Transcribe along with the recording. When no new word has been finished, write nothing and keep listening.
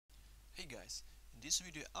Hey guys, in this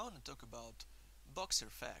video I want to talk about boxer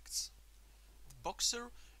facts. The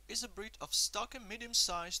boxer is a breed of stocky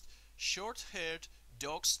medium-sized, short-haired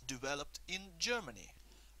dogs developed in Germany.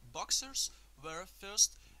 Boxers were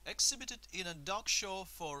first exhibited in a dog show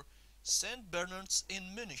for St. Bernards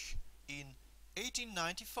in Munich in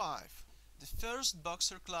 1895, the first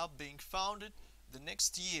boxer club being founded the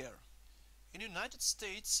next year. In the United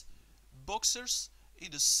States, boxers is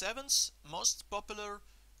the seventh most popular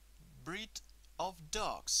breed of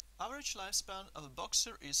dogs. Average lifespan of a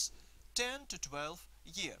boxer is 10 to 12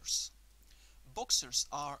 years. Boxers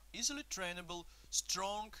are easily trainable,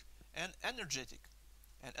 strong and energetic,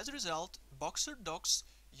 and as a result, boxer dogs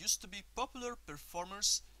used to be popular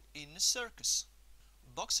performers in a circus.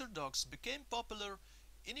 Boxer dogs became popular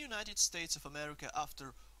in the United States of America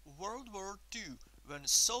after World War II, when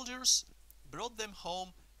soldiers brought them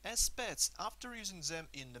home as pets after using them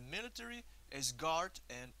in the military as guard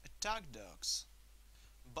and attack dogs.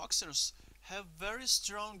 Boxers have very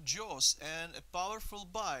strong jaws and a powerful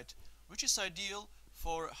bite, which is ideal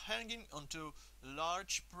for hanging onto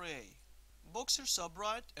large prey. Boxers are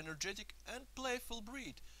bright, energetic and playful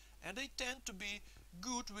breed, and they tend to be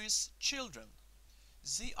good with children.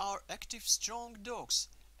 They are active, strong dogs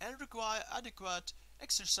and require adequate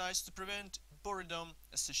exercise to prevent boredom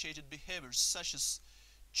associated behaviors such as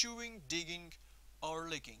chewing, digging or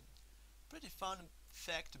licking. Pretty fun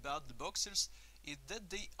fact about the boxers is that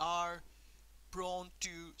they are prone to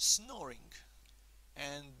snoring,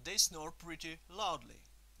 and they snore pretty loudly.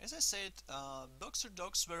 As I said, boxer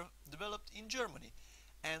dogs were developed in Germany,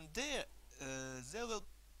 and they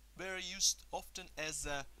were used often as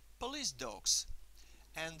police dogs.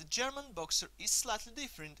 And the German boxer is slightly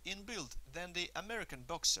different in build than the American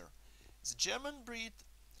boxer. The German breed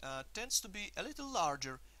tends to be a little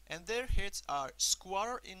larger, and their heads are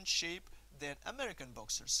squarer in shape than American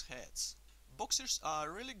boxers' heads. Boxers are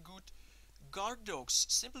really good guard dogs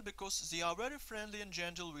simply because they are very friendly and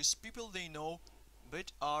gentle with people they know,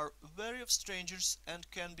 but are wary of strangers and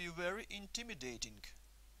can be very intimidating.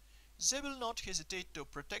 They will not hesitate to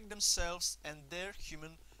protect themselves and their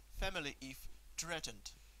human family if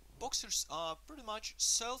threatened. Boxers are pretty much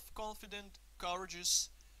self-confident, courageous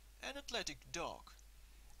and athletic dog.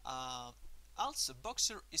 Also,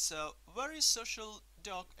 boxer is a very social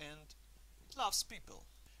dog and loves people.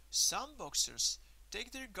 Some boxers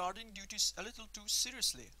take their guarding duties a little too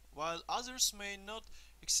seriously, while others may not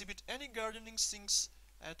exhibit any guarding instincts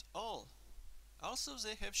at all. Also,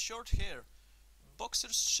 they have short hair.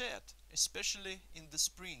 Boxers shed, especially in the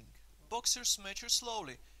spring. Boxers mature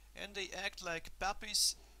slowly, and they act like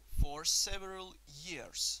puppies for several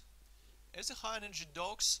years. As a high-energy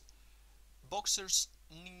dogs, boxers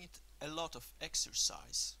need a lot of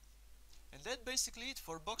exercise. And that's basically it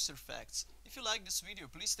for boxer facts. If you like this video,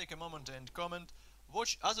 please take a moment and comment,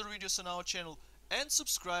 watch other videos on our channel and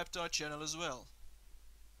subscribe to our channel as well.